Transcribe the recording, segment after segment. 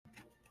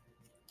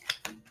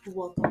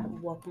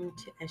Welcome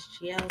to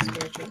SGL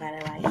Spiritual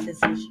Guided Life.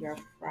 This is your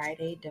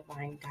Friday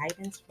Divine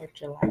Guidance for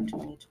July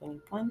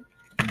 2021.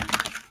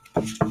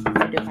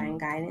 Your Divine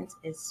Guidance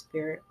is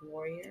Spirit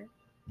Warrior.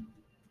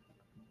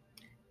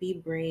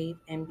 Be brave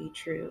and be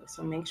true.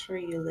 So make sure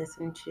you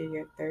listen to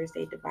your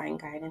Thursday Divine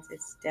Guidance.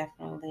 It's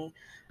definitely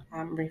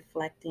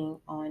reflecting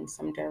on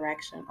some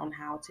direction on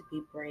how to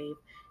be brave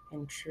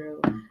and true.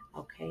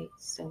 Okay,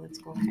 so let's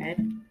go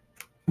ahead.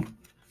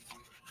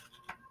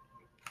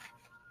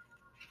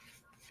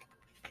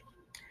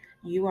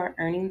 You are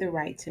earning the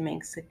right to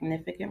make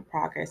significant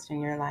progress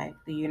in your life.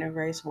 The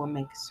universe will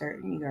make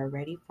certain you are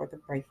ready for the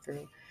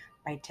breakthrough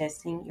by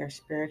testing your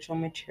spiritual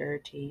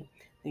maturity.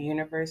 The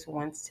universe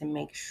wants to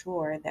make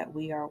sure that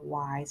we are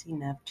wise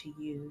enough to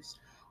use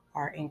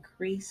our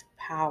increased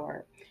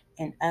power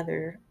and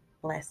other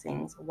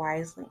blessings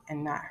wisely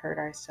and not hurt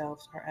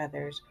ourselves or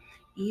others,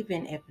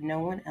 even if no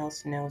one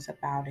else knows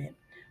about it.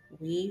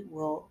 We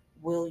will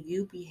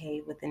you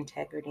behave with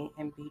integrity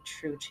and be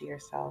true to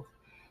yourself?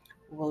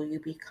 Will you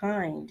be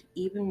kind,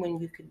 even when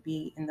you could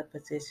be in the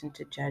position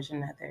to judge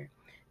another?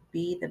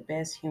 Be the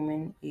best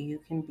human you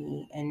can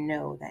be and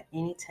know that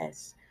any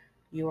tests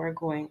you are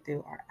going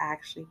through are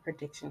actually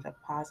predictions of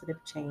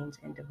positive change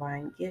and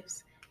divine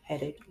gifts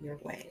headed your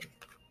way.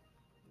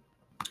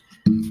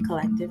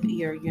 Collective,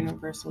 your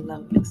universal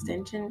love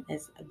extension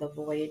is the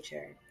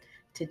Voyager.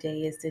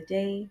 Today is the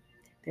day.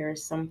 There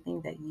is something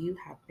that you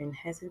have been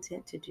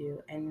hesitant to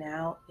do, and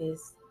now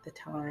is the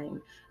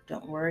time.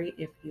 Don't worry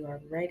if you are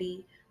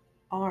ready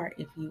or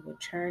if you will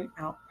turn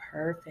out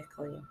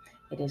perfectly.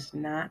 It is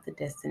not the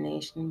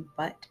destination,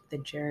 but the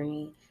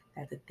journey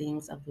that the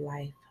things of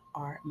life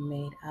are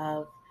made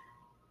of.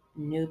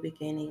 New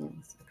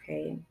beginnings,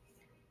 okay?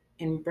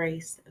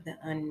 Embrace the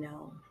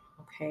unknown,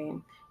 okay?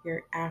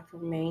 Your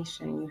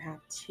affirmation, you have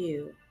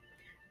two.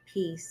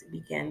 Peace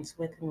begins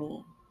with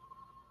me.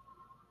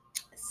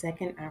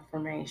 Second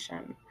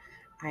affirmation,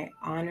 I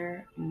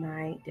honor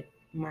my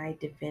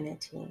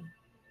divinity.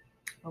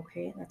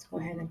 Okay, let's go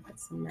ahead and put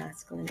some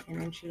masculine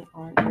energy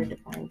on your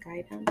divine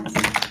guidance,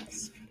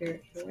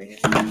 spirit warrior.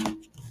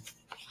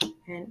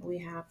 And we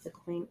have the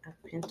Queen of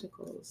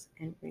Pentacles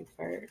in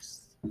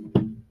reverse.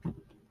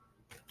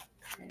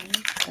 Okay,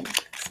 some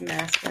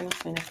masculine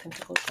Queen of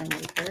Pentacles in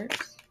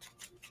reverse.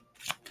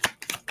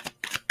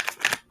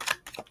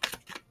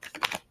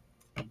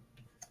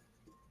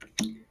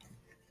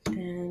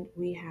 And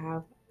we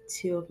have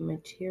Two of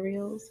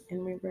Materials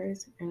in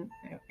reverse, and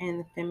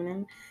the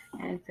feminine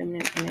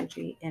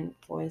energy in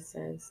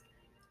voices,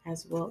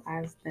 as well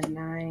as the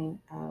Nine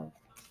of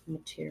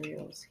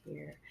Materials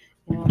here.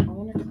 You know, I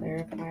want to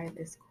clarify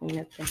this Queen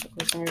of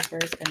Pentacles in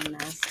reverse and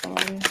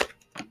masculine,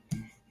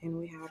 and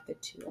we have the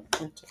Two of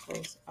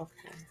Pentacles.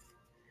 Okay,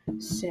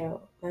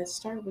 so let's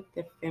start with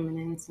the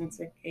feminine since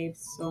it gave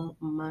so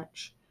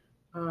much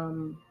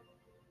um,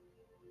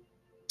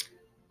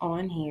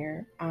 on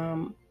here.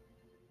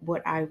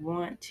 What I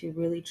want to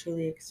really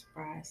truly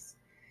express,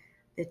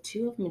 the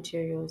Two of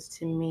Materials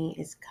to me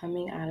is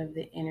coming out of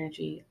the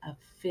energy of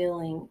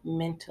feeling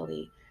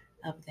mentally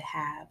of the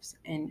haves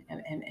and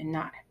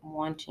not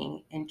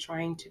wanting and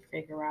trying to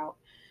figure out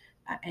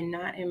and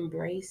not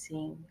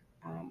embracing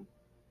um,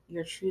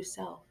 your true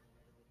self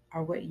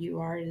or what you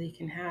already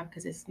can have,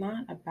 because it's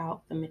not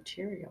about the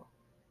material.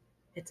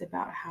 It's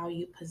about how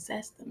you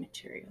possess the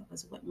material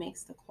is what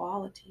makes the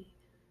quality.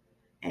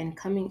 And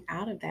coming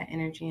out of that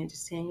energy and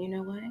just saying, you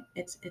know what,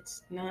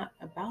 it's not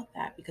about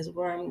that, because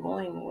where I'm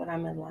going, what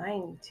I'm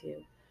aligning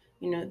to,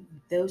 you know,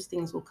 those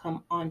things will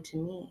come onto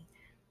me,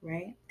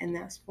 right? And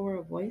that's Four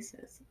of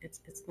Voices.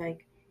 It's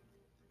like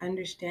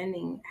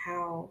understanding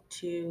how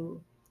to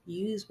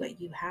use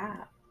what you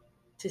have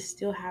to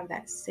still have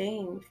that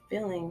same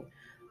feeling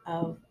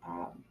of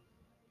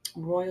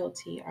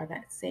royalty, or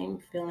that same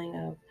feeling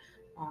of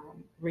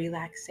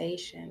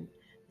relaxation,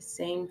 the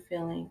same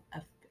feeling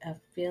of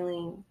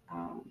feeling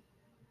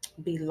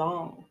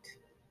belonged,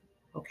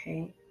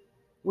 okay,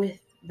 with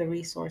the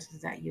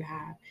resources that you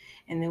have.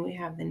 And then we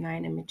have the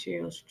Nine of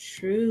Materials,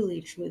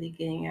 truly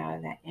getting out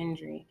of that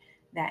energy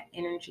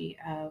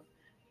of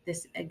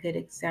this. A good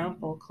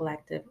example,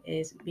 collective,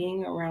 is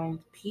being around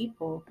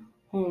people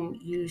whom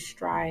you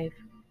strive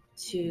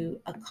to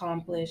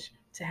accomplish,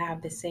 to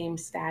have the same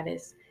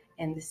status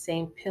and the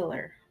same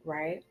pillar,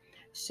 right?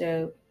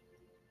 So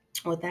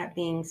with that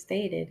being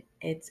stated,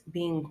 it's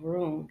being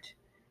groomed.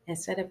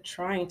 Instead of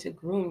trying to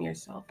groom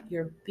yourself,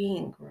 you're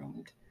being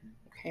groomed.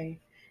 Okay.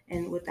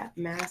 And with that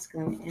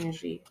masculine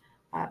energy,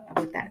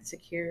 with that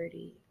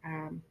security,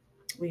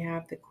 we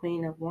have the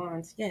Queen of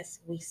Wands. Yes,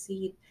 we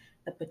see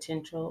the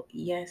potential.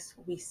 Yes,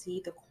 we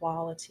see the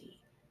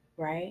quality,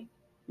 right?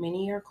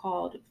 Many are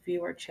called,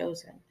 few are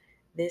chosen.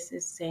 This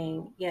is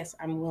saying, yes,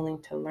 I'm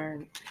willing to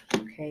learn.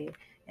 Okay.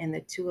 And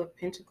the Two of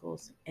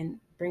Pentacles, and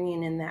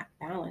bringing in that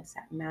balance,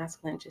 that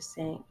masculine, just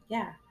saying,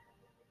 yeah,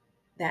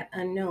 that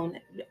unknown.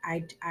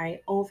 I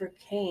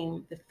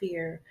overcame the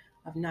fear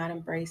of not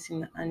embracing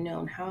the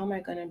unknown. How am I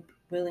going to be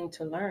willing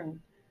to learn?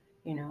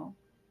 You know,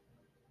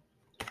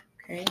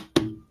 okay.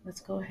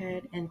 Let's go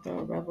ahead and throw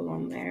a rebel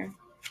on there.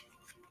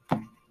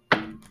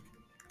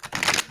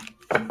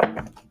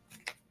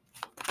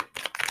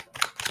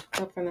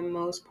 But for the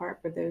most part,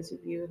 for those of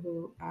you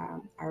who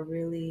are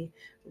really,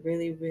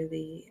 really,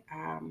 really,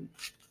 I,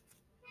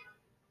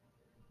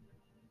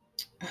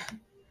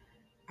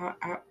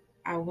 I,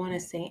 I want to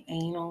say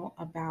anal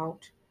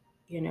about,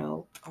 you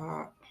know,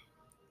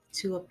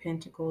 Two of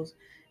Pentacles,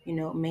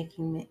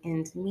 making the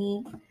ends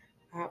meet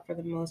for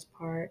the most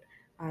part.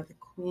 The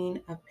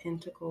Queen of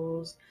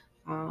Pentacles,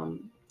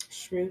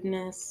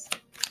 shrewdness.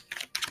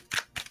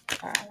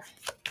 Uh,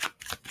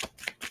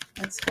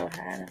 let's go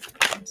ahead and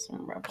put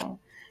some rebel.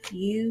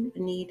 You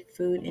need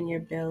food in your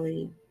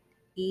belly.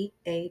 Eat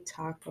a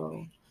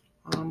taco.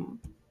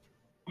 Um,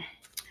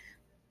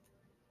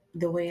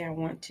 the way I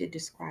want to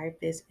describe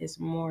this is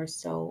more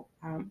so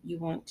you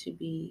want to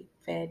be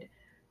fed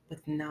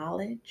with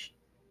knowledge,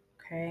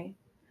 okay?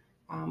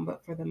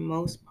 But for the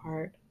most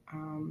part,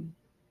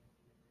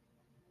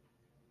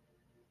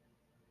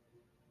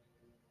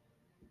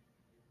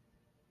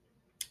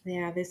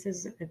 yeah, this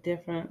is a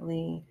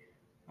definitely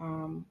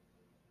um,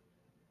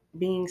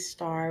 being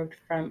starved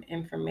from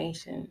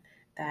information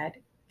that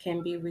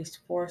can be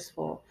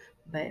resourceful.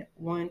 But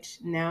once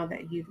now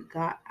that you've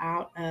got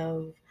out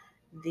of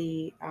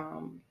the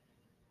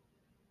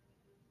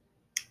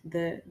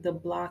the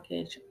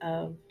blockage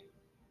of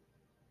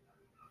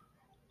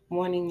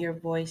wanting your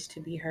voice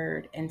to be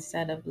heard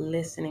instead of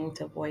listening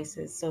to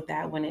voices, so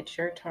that when it's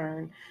your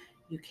turn,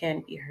 you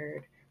can be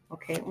heard.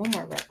 Okay, one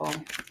more rebel.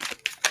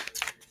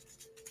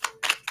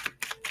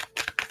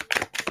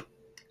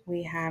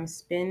 We have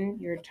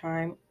spend your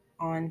time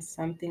on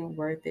something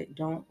worth it.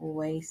 Don't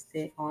waste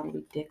it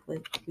on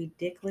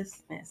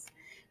ridiculousness.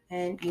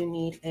 And you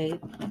need a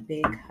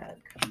big hug.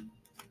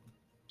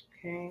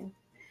 Okay.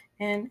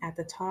 And at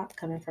the top,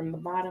 coming from the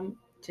bottom,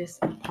 just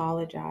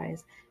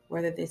apologize.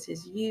 Whether this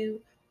is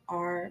you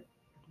or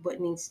what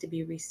needs to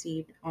be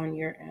received on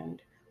your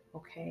end.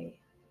 Okay.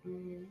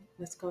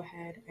 Let's go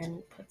ahead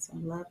and put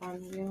some love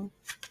on you,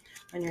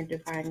 on your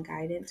divine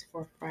guidance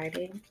for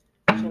Friday,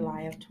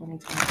 July of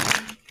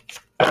 2020.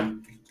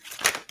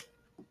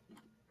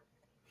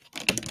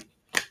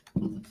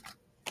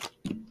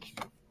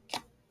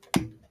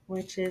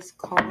 Which is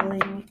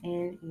calling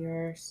in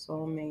your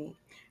soulmate.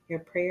 Your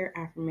prayer,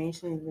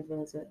 affirmations,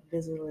 and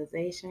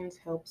visualizations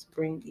helps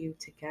bring you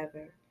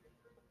together.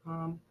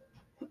 Um,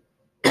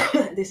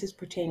 this is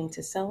pertaining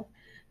to self.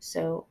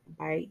 So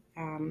by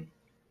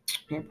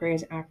your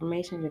prayers,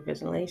 affirmations, your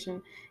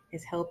visualization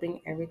is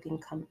helping everything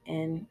come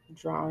in,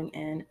 drawing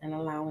in, and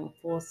allowing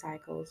full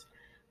cycles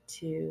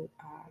to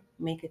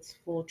make its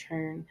full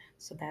turn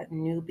so that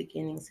new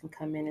beginnings can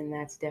come in, and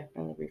that's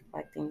definitely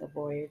reflecting the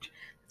voyage.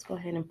 Let's go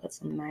ahead and put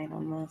some night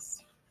on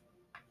this.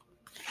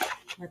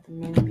 Let the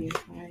moon be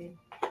bright.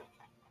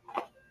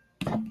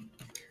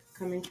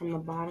 Coming from the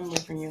bottom,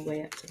 working your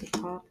way up to the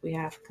top, we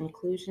have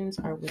conclusions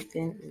are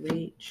within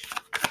reach.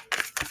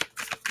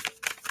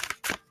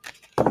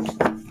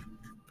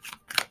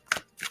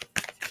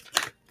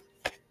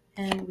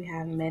 And we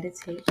have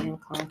meditate and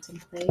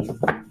contemplate.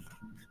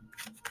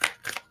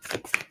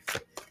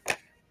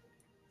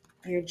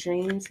 Your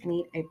dreams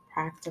need a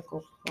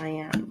practical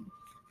plan,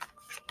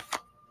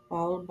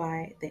 followed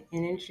by the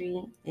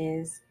energy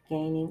is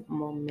gaining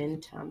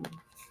momentum.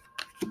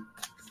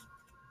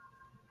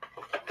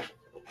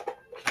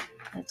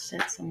 Let's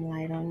shed some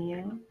light on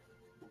you.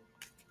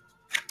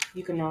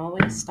 You can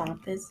always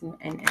stop this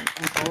and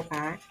go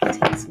back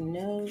and take some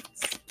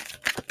notes.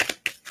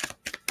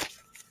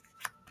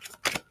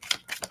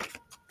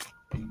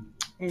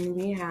 And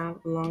we have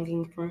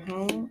longing for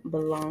home,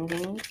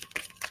 belonging.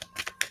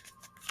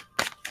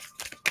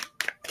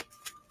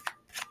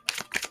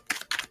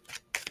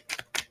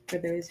 For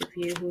those of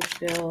you who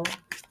feel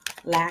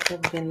lack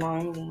of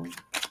belonging,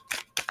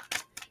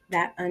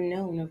 that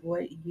unknown of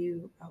what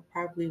you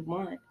probably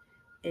want,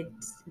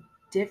 it's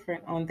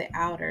different on the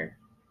outer,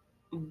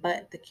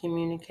 but the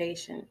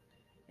communication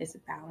is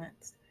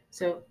balanced.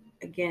 So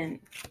again,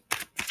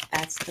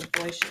 that's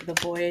the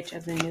voyage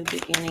of the new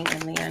beginning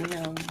and the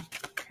unknown.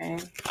 Okay,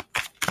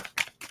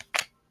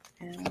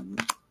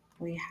 and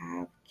we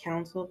have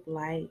Council of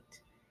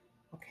Light.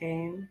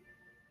 Okay,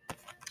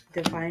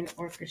 divine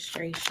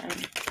orchestration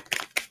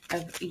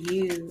of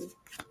you.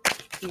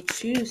 You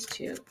choose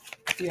to.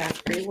 You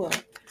have free will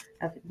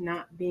of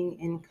not being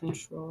in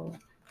control.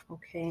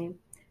 Okay,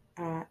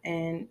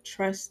 and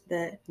trust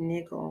the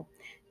niggle.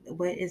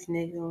 What is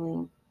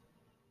niggling?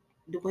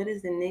 What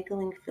is the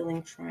niggling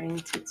feeling trying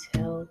to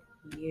tell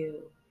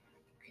you?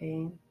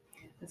 Okay,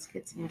 let's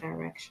get some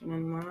direction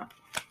on that.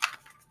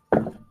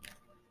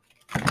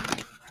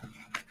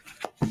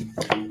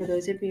 For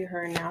those of you who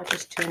are now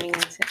just tuning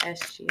into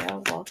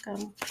SGL,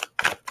 welcome.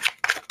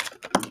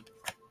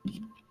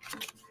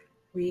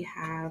 We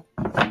have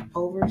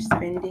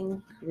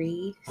overspending,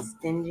 greed,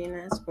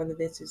 stinginess, whether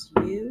this is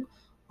you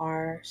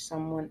or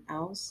someone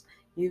else.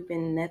 You've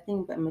been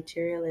nothing but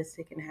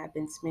materialistic and have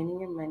been spending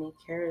your money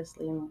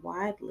carelessly and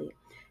widely.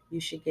 You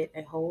should get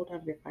a hold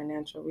of your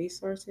financial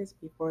resources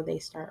before they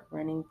start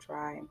running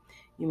dry.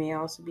 You may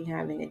also be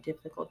having a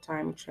difficult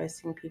time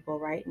trusting people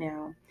right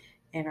now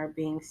and are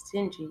being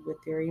stingy with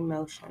your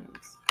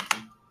emotions.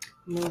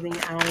 Moving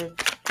out of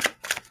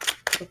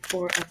the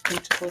Four of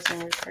Pentacles in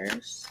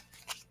reverse.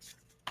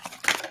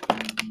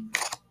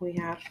 We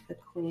have the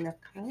Queen of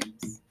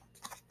Cups,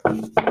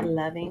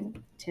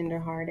 loving,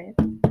 tenderhearted.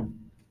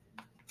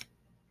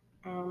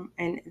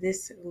 And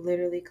this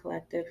literally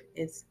collective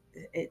is,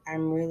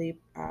 I'm really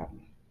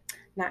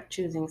not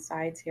choosing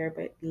sides here,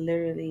 but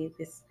literally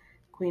this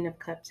Queen of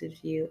Cups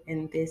is you,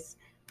 and this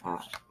uh,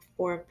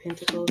 Four of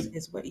Pentacles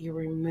is what you're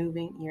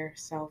removing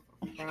yourself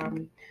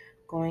from,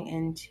 going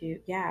into,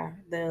 yeah,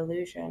 the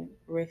illusion,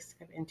 risk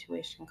of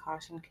intuition,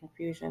 caution,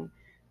 confusion.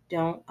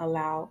 Don't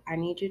allow, I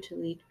need you to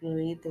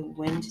lead the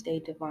Wednesday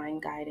divine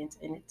guidance,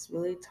 and it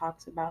really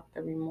talks about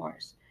the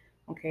remorse.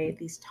 Okay,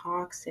 these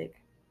toxic,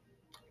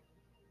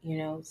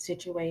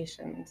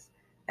 situations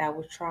that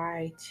will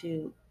try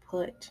to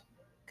put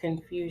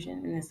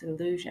confusion in this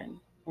illusion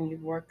when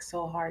you've worked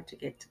so hard to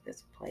get to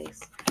this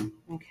place.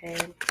 Okay.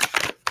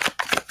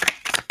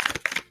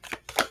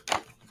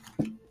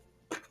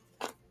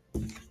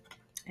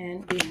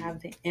 And we have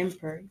the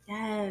Emperor.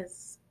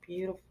 Yes,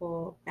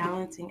 beautiful.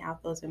 Balancing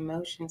out those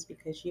emotions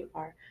because you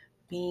are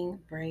being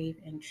brave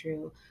and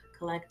true.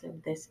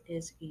 Collective, this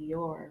is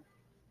your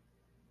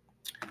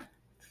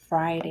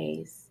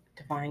Friday's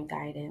divine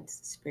guidance,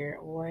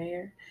 spirit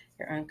warrior.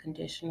 Your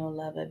unconditional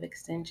love of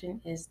extension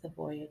is the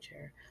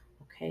Voyager.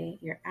 Okay,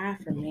 your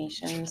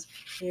affirmations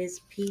is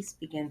peace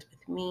begins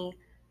with me.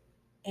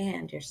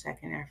 And your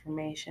second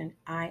affirmation,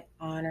 I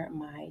honor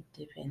my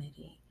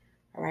divinity.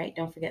 All right,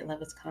 don't forget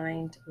love is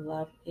kind,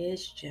 love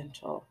is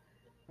gentle,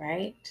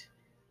 right?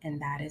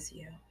 And that is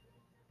you.